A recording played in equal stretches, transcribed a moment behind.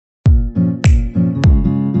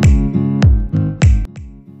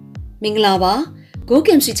မင်္ဂလာပါ Go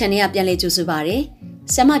Chemistry Channel ကပြန်လည်ကြိုဆိုပါရစေ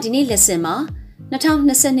။ဆရာမဒီနေ့ lesson မှာ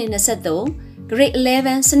2022-23 Grade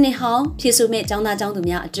 11 စနစ်ဟောင်းဖြည့်ဆို့မဲ့ကျောင်းသားကျောင်းသူ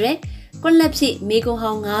များအတွက်ကွက်လက်ဖြည့်မေကွန်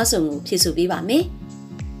ဟောင်း9စုံကိုဖြည့်ဆို့ပေးပါမယ်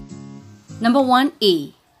။ Number 1A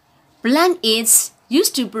Blank is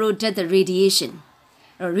used to protect the radiation.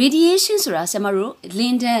 Radiation ဆိုတာဆရာမတို့လ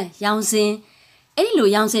င်းတန်းရောင်စင်အဲ့ဒီလို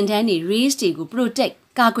ရောင်စင်တန်းတွေ rays တွေကို protect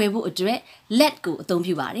ကာကွယ်ဖို့အတွက် LED ကိုအသုံး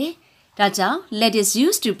ပြုပါတယ်။ဒါကြောင့် LED is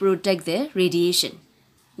used to protect the radiation.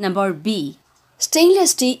 Number B.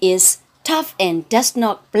 Stainless steel is tough and does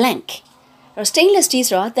not blank. Stainless steel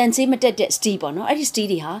ဆိုတာတန်ကြေးမတက်တဲ့ steel ပေါ့နော်။အဲ့ဒီ steel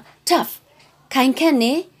တွေဟာ tough ခိုင်ခန့်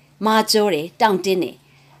နေမာကျောတယ်တောင့်တင်းနေ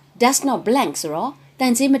does not blank ဆိုတော့တ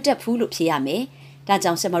န်ကြေးမတက်ဘူးလို့ဖြေရမယ်။ဒါ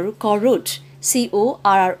ကြောင့်ဆရာမတို့ corrode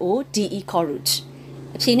C-O-R-R-O-D-E corrode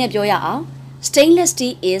အဖြေနဲ့ပြောရအောင် Stainless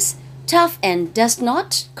steel is tough and does not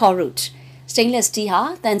corrode. Stainless steel ဟာ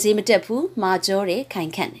တန်ကြေးမတက်ဘူးမာကျောတယ်ခို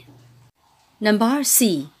င်ခန့်တယ် Number C.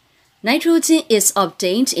 Nitrogen is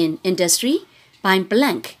obtained in industry by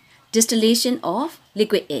blank distillation of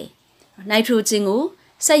liquid air. Nitrogen ကို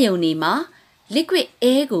စက်ရုံတွေမှာ liquid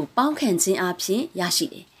air ကိုပေါင်းခန့်ခြင်းအပြင်ရရှိ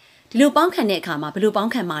တယ်ဒီလိုပေါင်းခန့်တဲ့အခါမှာဘယ်လိုပေါ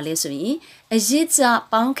င်းခန့်မှာလဲဆိုရင်အရစ်ကျ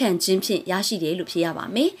ပေါင်းခန့်ခြင်းဖြင့်ရရှိတယ်လို့ဖြေရပါ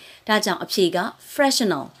မယ်ဒါကြောင့်အဖြေက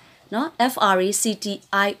fractional နော်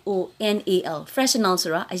F-R-A-C-T-I-O-N-A-L fractional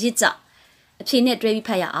ဆိုတာအရစ်ကျအဖြေနဲ့တွဲပြီးဖ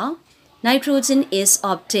တ်ရအောင် Nitrogen is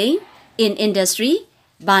obtained in industry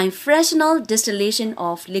by fractional distillation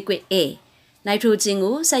of liquid air. Nitrogen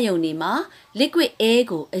ကိုစက်ရုံတွေမှာ liquid air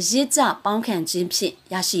ကိုအရစ်ကျပေါင်းခန့်ခြင်းဖြင့်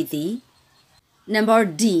ရရှိသည် Number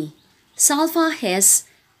D. Sulfur has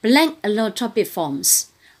blank allotropic forms.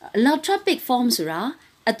 Allotropic forms ဆိုတာ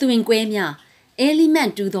အသွင်ကွဲများ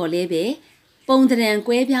element တူတော်လဲပဲပုံသဏ္ဍာန်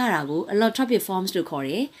ကွဲပြားတာကို allotropic forms လို့ခေါ်တ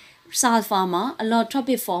ယ် Sulfur မှာ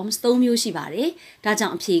allotropic forms 3မျိုးရှိပါတယ်ဒါကြော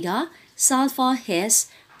င့်အဖြေက Sulfur has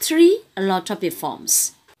 3 allotropic forms.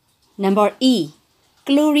 Number E.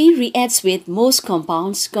 Chlorine reacts with most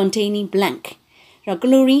compounds containing blank.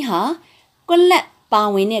 Chlorine ဟာကွက်လက်ပါ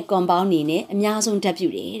ဝင်တဲ့ compound တွေနဲ့အများဆုံးဓာတ်ပြု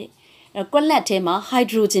တယ်တဲ့ကွက်လက်ထဲမှာ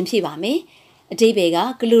hydrogen ဖြည့်ပါမယ်အဓိပ္ပာယ်က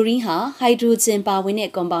chlorine ဟာ hydrogen ပါဝင်တဲ့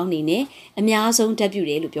compound တွေနဲ့အများဆုံးဓာတ်ပြု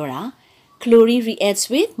တယ်လို့ပြောတာ Chlorine reacts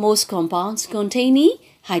with most compounds containing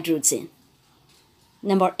hydrogen.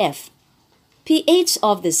 Number F. pH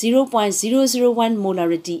of the 0.001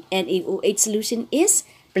 molarity NaOH solution is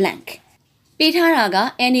blank. ပေးထားတာက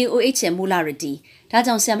NaOH ရဲ့ molarity ဒါ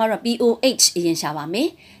ကြောင့်ဆရာမတို့ pOH အရင်ရှာပါမယ်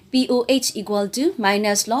pOH equal to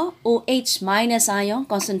minus log OH minus ion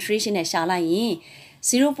concentration နဲ့ရှာလိုက်ရင်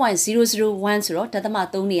 0.001 ဆိုတော့ဒသမ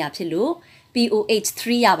 3 နေရာဖြစ်လို့ pOH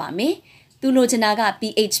 3 ရပါမယ်သူလိုချင်တာက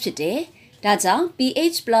pH ဖြစ်တယ်ဒါကြောင့်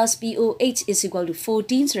pH plus pOH is equal to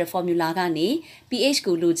 14 ဆိုတဲ့ formula ကနေ pH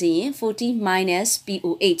ကိုလိုချင်ရင်14 minus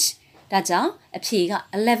pOH ဒါကြောင့်အဖြေက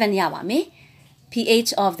11ရပါမယ် pH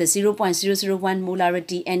of the 0.001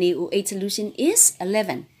 molarity NaOH solution is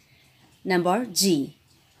 11 Number G.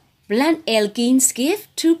 Bland alkenes give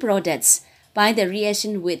two products by the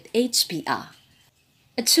reaction with HBr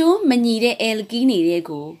အချိုးမညီတဲ့ alkene တွေ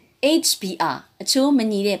ကို HBr အချိုးမ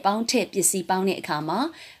ညီတဲ့ပေါင်းထည့်ပစ္စည်းပေါင်းတဲ့အခါမှာ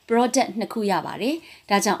product နှစ်ခုရပါတယ်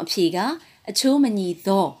ဒါကြောင့်အဖြေကအချိုးမညီ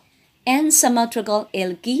သော N-symmetrical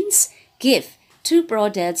alkenes give two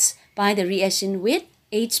products by the reaction with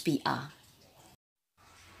HBr.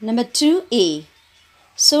 Number 2A.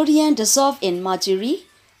 Sodium dissolve in mercury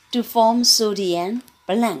to form sodium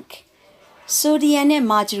blank. Sodium နဲ့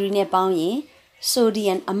mercury နဲ့ပေါင်းရင်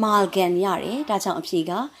sodium amalgam ရတယ်ဒါကြောင့်အဖြေ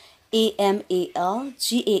က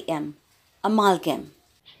AMALGAM amalgam.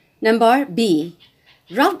 Number B.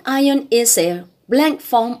 Wrought iron is a blank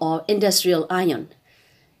form of industrial iron.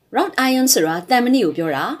 Wrought iron ဆိုတာတန်မဏိကိုပြော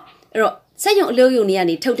တာအဲ့တော့စက်ရုံအလုပ်ရုံတွေက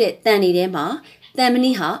နေထုတ်တဲ့တန်တွေထဲမှာတန်မ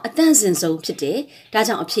ဏိဟာအတန့်စင်ဆုံးဖြစ်တယ်ဒါ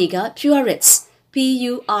ကြောင့်အဖြေက purets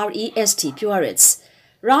P-U-R-E-S-T purets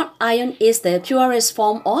Wrought iron is the purest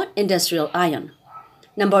form of industrial iron.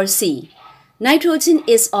 Number C. Nitrogen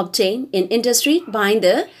is obtained in industry by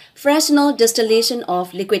the fractional distillation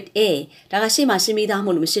of liquid air. ဒါကရှေ့မှာရှင်းပြီးသားမ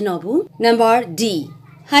ဟုတ်လို့မရှင်းတော့ဘူး Number D.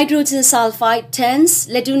 Hydrogen sulfide turns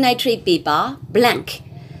lead nitrate paper blank.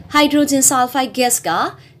 Hydrogen sulfide gas က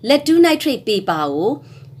lead nitrate paper ကို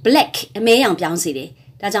black အမဲရောင်ပြောင်းစေတယ်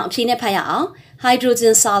ဒါကြောင့်အဖြေနဲ့ဖတ်ရအောင်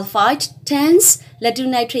Hydrogen sulfide turns lead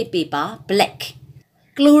nitrate paper black.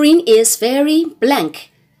 Chlorine is very blank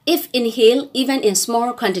if inhaled even in small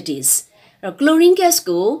quantities. Chlorine gas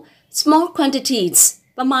ကို small quantities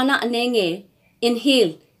ပမာဏအနည်းငယ်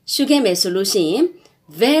inhale ရှုခဲ့မယ်ဆိုလို့ရှိရင်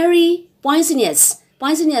very poisonous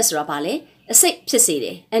ဆိုတာဘာလဲအဆိပ်ဖြစ်စေတ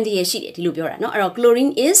ယ်အန္တရာယ်ရှိတယ်ဒီလိုပြောတာเนาะအဲ့တော့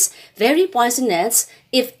chlorine is very poisonous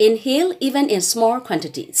if inhaled even in small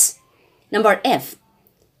quantities. Number F.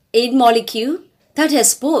 A molecule that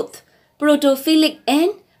has both protophilic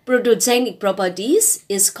and protogenic properties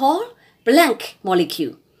is called blank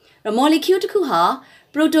molecule. A molecule တစ်ခုဟာ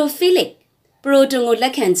protophilic proton ကိုလ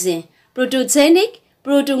က်ခံခြင်း protogenic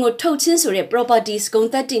proton ကိုထုတ်ခြင်းဆိုတဲ့ properties ဂုဏ်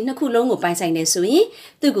သတ္တိနှစ်ခုလုံးကိုပိုင်ဆိုင်နေဆိုရင်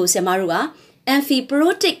သူ့ကိုဆရာမတို့က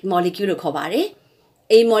amphiprotic molecule လို့ခေါ်ပါတယ်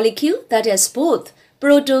A molecule that has both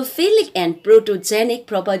protophilic and protogenic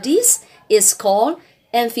properties is called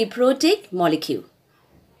amphiprotic molecule.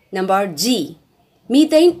 Number G.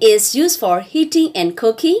 Methane is used for heating and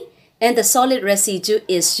cooking, and the solid residue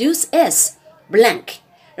is used as blank.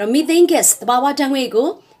 Methane gas တဘာဝဓာတ်ငွေ့ကို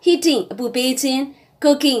heating အပူပေးခြင်း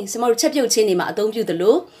cooking စမတို့ချက်ပြုတ်ခြင်းတွေမှာအသုံးပြုသ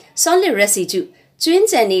လို solid residue ကျွင်း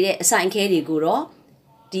ကျန်နေတဲ့အဆိုင်အခဲတွေကိုတော့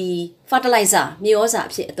ဒီ fertilizer မြေဩဇာ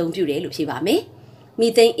အဖြစ်အသုံးပြုတယ်လို့ဖြေပါမယ်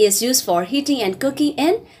Methane is used for heating and cooking,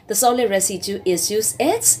 and the solid residue is used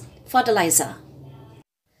as fertilizer.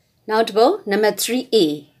 Now to go, number 3A.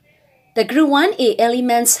 The group 1A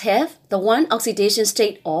elements have the one oxidation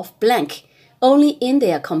state of blank only in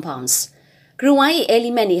their compounds. Group 1A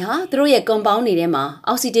element တွေဟာသူတို့ရဲ့ compound တွေထဲမှာ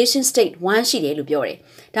oxidation state 1ရှိတယ်လို့ပြောတယ်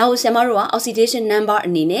။ဒါကိုဆရာမတို့က oxidation number အ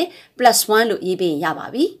နေနဲ့ +1 လို့ရေးပေးရင်ရပါ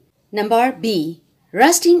ပြီ။ Number B.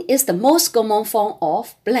 Rusting is the most common form of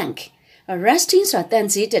blank. Rusting ဆိုတာတန်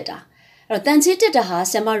ကြေးတက်တာ။အဲ့တော့တန်ကြေးတက်တာဟာ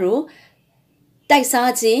ဆရာမတို့တိုက်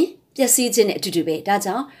စားခြင်းပျက်စီးခြင်းနဲ့အတူတူပဲ။ဒါ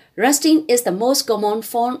ကြောင့် rusting is the most common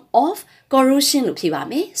form of corrosion လို့ဖြေပါ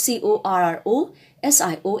မယ်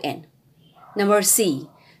CORROSION. Number C.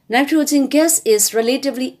 Nitrogen gas is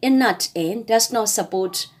relatively inert and does not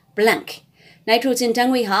support blank. Nitrogen ဓာတ်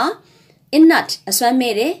ငွေ့ဟာ inert အစွမ်း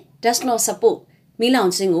မဲ့တယ် does not support မီးလော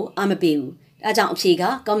င်ခြင်းကိုအားမပေးဘူး။ဒါကြောင့်အဖြေက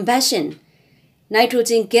combustion.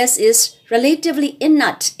 Nitrogen gas is relatively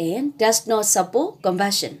inert and does not support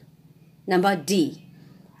combustion. Number D.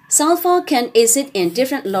 Sulfur can exist in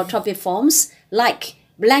different allotropic forms like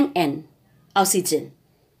blank and oxygen.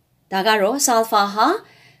 ဒါကတော့ sulfur ဟာ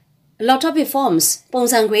allotropic forms ပုံ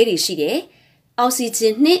စံခွဲတွေရှိတယ်။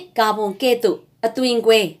 oxygen နဲ့ carbon ကဲ့သို့အသွင်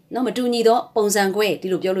ခွဲနော်မတူညီသောပုံစံခွဲဒီ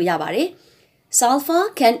လိုပြောလို့ရပါတယ်။ Sulfur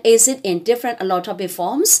can exist in different allotropic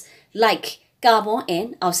forms like carbon and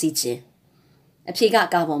oxygen. အဖြေက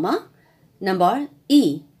carbon မှာ Number E.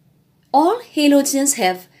 All halogens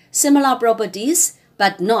have similar properties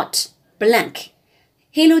but not blank.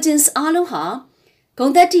 Halogens အားလုံးဟာဂု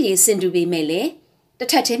ဏ်သတ္တိတွေဆင်တူပေမဲ့လည်းတစ်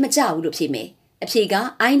ထပ်တည်းမကျဘူးလို့ဖြေမယ်။အဖြေက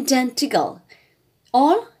identical.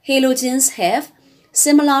 All halogens have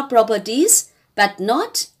similar properties but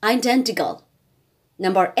not identical.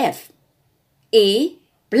 Number F. A.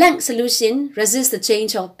 Blank solution resists the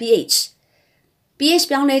change of pH. pH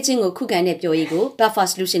ပြောင်းလဲခြင်းကိုခုခံတဲ့ပျော်ရည်ကို buffer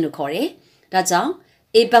solution လို့ခေါ်တယ်။ဒါကြောင့်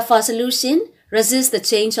a buffer solution resists the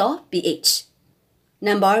change of pH.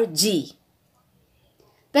 Number G.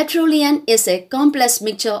 Petroleum is a complex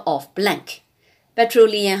mixture of blank.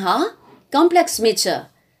 Petroleum ဟာ complex mixture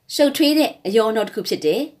ရှုပ်ထွေးတဲ့အရောနှောတစ်ခုဖြစ်တ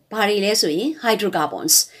ယ်။ဘာတွေလဲဆိုရင်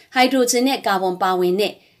hydrocarbons. Hydrogen နဲ့ carbon ပါဝင်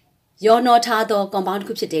တဲ့ရောနှောထားသော compound တစ်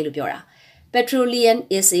ခုဖြစ်တယ်လို့ပြောတာ။ Petroleum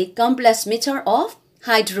is a complex mixture of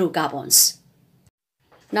hydrocarbons.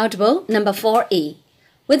 Now to number 4A.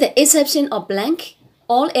 With the exception of blank,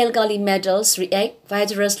 all alkali metals react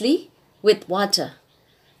vigorously with water.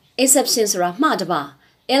 Exception ဆိုတာမှားတပါ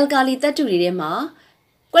alkali သတ္တုတွေထဲမှာ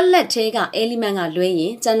ကွက်လက်ထဲက element ကလွဲရ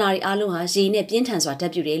င်ကျန်တာတွေအားလုံးဟာရေနဲ့ပြင်းထန်စွာဓာ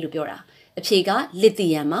တ်ပြုတယ်လို့ပြောတာအဖြေက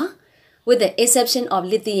lithium မှာ With the exception of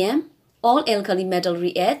lithium, all alkali metals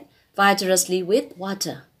react vigorously with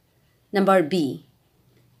water. Number B.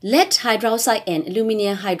 Lead hydroxide and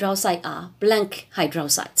aluminum hydroxide are blank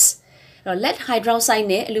hydroxides. Lead hydroxide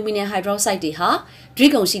နဲ့ aluminum hydroxide တွေဟာဒြိ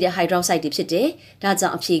ဂုံရှိတဲ့ hydroxide တွေဖြစ်တယ်။ဒါကြော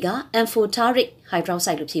င့်အဖြေက amphoteric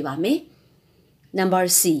hydroxide လို့ဖြေပါမယ်။ Number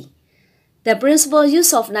C. The principal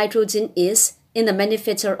use of nitrogen is in the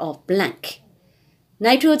manufacture of blank.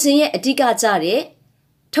 Nitrogen ရဲ့အဓိကကျတဲ့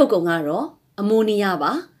ထုတ်ကုန်ကတော့ ammonia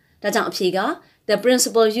ပါ။ဒါကြောင့်အဖြေက the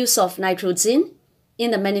principal use of nitrogen in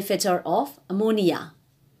the manufacture of ammonia.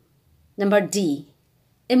 Number D.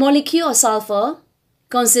 A molecule of sulfur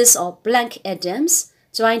consists of blank atoms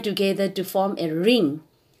joined together to form a ring.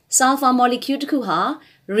 Sulfur molecule တစ်ခုဟာ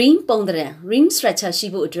ring ပုံသဏ္ဍာန် ring structure ရှိ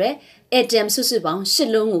ဖို့အတွက် atom စုစုပေါင်း၈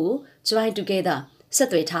လုံးကို join together ဆက်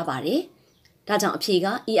သွယ်ထားပါတယ်။ဒါကြောင့်အဖြေက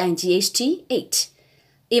EIGHT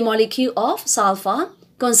 8. A molecule of sulfur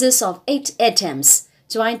consists of 8 atoms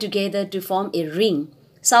joined together to form a ring.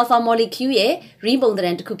 Sulfur molecule ရဲ့ ring ပုံသဏ္ဍာ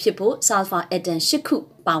န်တစ်ခုဖြစ်ဖို့ sulfur atom ၈ခု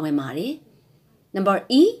ပါဝင်ပါတယ်။ Number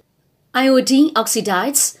E. Iodine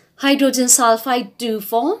oxides hydrogen sulfide to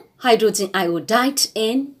form hydrogen iodide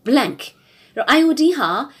and blank. Iodine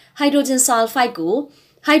ဟာ hydrogen sulfide ကို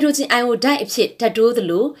hydrogen iodide အဖြစ်ဓာတ်တိုးသ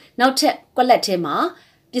လိုနောက်ထပ်ကွက်လက်ထဲမှာ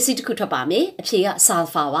ပစ္စည်းတစ်ခုထွက်ပါမယ်အဖြေက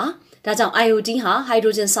sulfur ပါဒါကြောင့် iodine ဟာ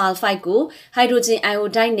hydrogen sulfide ကို hydrogen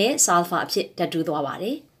iodide နဲ့ sulfur အဖြစ်ဓာတ်တူးသွားပါတ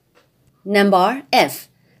ယ် Number F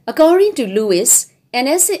According to Lewis an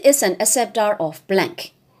acid is an acceptor of blank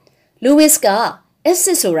Lewis က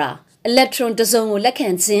acid ဆိုတာ electron တစ်စုံကိုလက်ခံ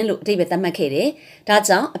ခြင်းလို့အဓိပ္ပာယ်သတ်မှတ်ခဲ့တယ်ဒါ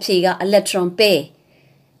ကြောင့်အဖြေက electron pair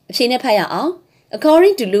အဖြေနဲ့ဖတ်ရအောင်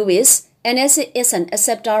According to Lewis an acid is an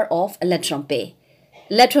acceptor of electron pair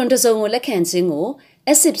electron တစ်စုံကိုလက်ခံခြင်းကို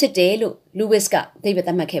acid ဖြစ်တယ်လို့ Lewis ကအဓိပ္ပာယ်သ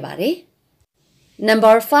တ်မှတ်ခဲ့ပါတယ်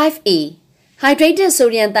Number 5A Hydrated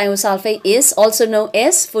sodium thiosulfate is also known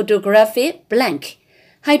as photographic blank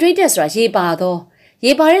Hydrated ဆိုတာရေပါသော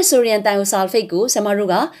ရေပါတဲ့ sodium thiosulfate ကိုဆရာမတို့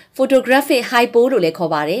က photographic hypo လို့လည်း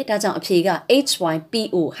ခေါ်ပါတယ်ဒါကြောင့်အဖြေက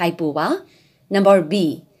HYPO hypo ပါ Number B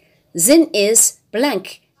Zinc is blank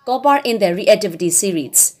copper in the reactivity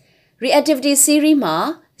series reactivity series မှာ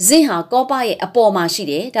zinc ဟာ copper ရဲ့အပေါ်မှာရှိ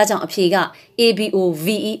တယ်ဒါကြောင့်အဖြေက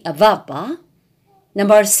ABOVE above ပါ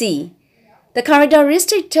Number C The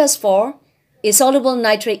characteristic test for a soluble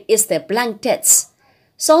nitrate is the blank test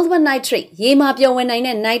soluble nitrate ရေမှာပျော်ဝင်နိုင်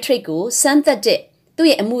တဲ့ nitrate ကိုစမ်းသပ်တဲ့သူ့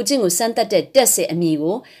ရဲ့အမူအကျင့်ကိုစမ်းသပ်တဲ့ test ရဲ့အမည်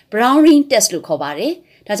ကို Brown ring test လို့ခေါ်ပါတယ်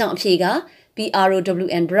ဒါကြောင့်အဖြေက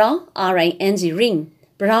BROWN brown RING ring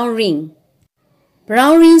brown ring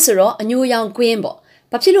brown ring ဆိုတော့အညိုရောင်ကွင်းပေါ့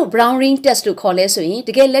ဘာဖြစ်လို့ brown ring test လို့ခေါ်လဲဆိုရင်တ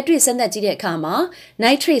ကယ်လက်တွေ့စမ်းသပ်ကြည့်တဲ့အခါမှာ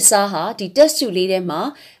nitrate စားဟာဒီ test tube လေးထဲမှာ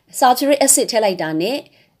sulfuric acid ထည့်လိုက်တာနဲ့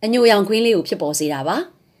အညိုရောင်ကွင်းလေးကိုဖြစ်ပေါ်စေတာပါ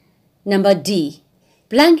Number D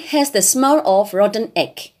Blank has the smell of rotten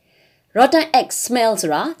egg rotten egg smell ဆို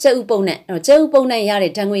တာကြက်ဥပုံနဲ့ကြက်ဥပုံနဲ့ရ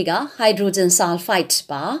တဲ့ဓာတ်ငွေ့က hydrogen sulfide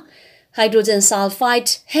ပါ hydrogen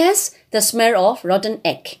sulfide has the smell of rotten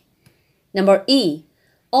egg Number E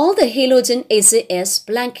all the halogen acid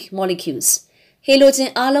blank molecules halogen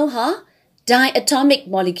အားလုံးဟာ diatomic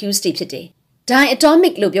molecules တွေဖြစ်တယ်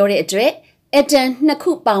diatomic လို့ပြောတဲ့အတွက် atom နှစ်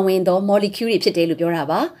ခုပါဝင်သော molecule တွေဖြစ်တယ်လို့ပြောတာ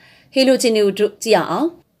ပါ halogen တွေကိုကြည့်အောင်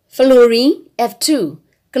fluorine F2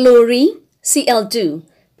 chlorine Cl2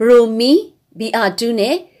 bromine Br2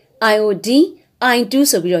 နဲ့ iodine I2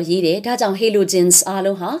 ဆိုပြီးတော့ရေးတယ်ဒါကြောင့် halogens အား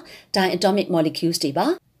လုံးဟာ diatomic molecules တွေပါ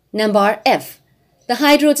Number F The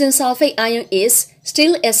hydrogen sulfate ion is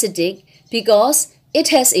still acidic because it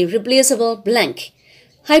has a replaceable blank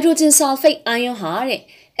hydrogen sulfate ion ဟာတဲ့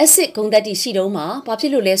acid ဂုဏ်သတ္တိရှိတော့မှာဘာဖြ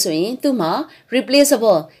စ်လို့လဲဆိုရင်သူ့မှာ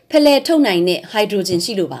replaceable ဖယ်လှယ်ထုတ်နိုင်တဲ့ hydrogen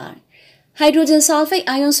ရှိလို့ပါ hydrogen sulfate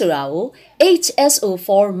ion ဆိုတာကို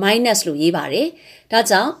HSO4- လို့ရေးပါတယ်ဒါ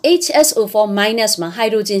ကြောင့် HSO4- မှာ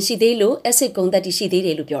hydrogen ရှိသေးလို့ acid ဂုဏ်သတ္တိရှိသေးတ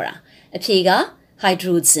ယ်လို့ပြောတာအဖြေက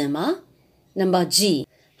hydrogen ပါ Number G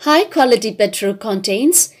High quality petrol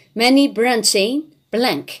contains many branching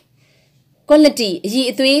blank quality အရည်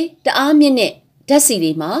အသွေးတအားမြင့်တဲ့ဓာတ်ဆီ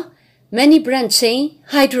တွေမှာ many branching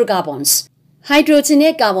hydrocarbons hydrogen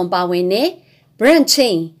နဲ့ carbon ပါဝင်တဲ့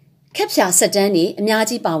branching ခက်ဖြာဆက်တန်းတွေအများ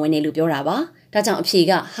ကြီးပါဝင်တယ်လို့ပြောတာပါဒါကြောင့်အဖြေ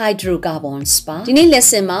က hydrocarbons ပါဒီနေ့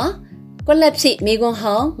lesson မှာကွက်လက်ဖြည့်မေခွန်း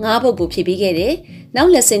ဟောင်း၅ပုဒ်ကိုဖြည့်ပေးခဲ့တယ်နော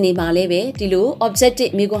က် lesson တွေမှာလည်းပဲဒီလို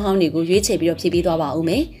objective မေခွန်းဟောင်းတွေကိုရွေးချယ်ပြီးတော့ဖြည့်ပေးသွားပါဦး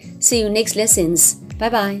မယ် See you next lessons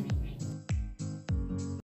bye bye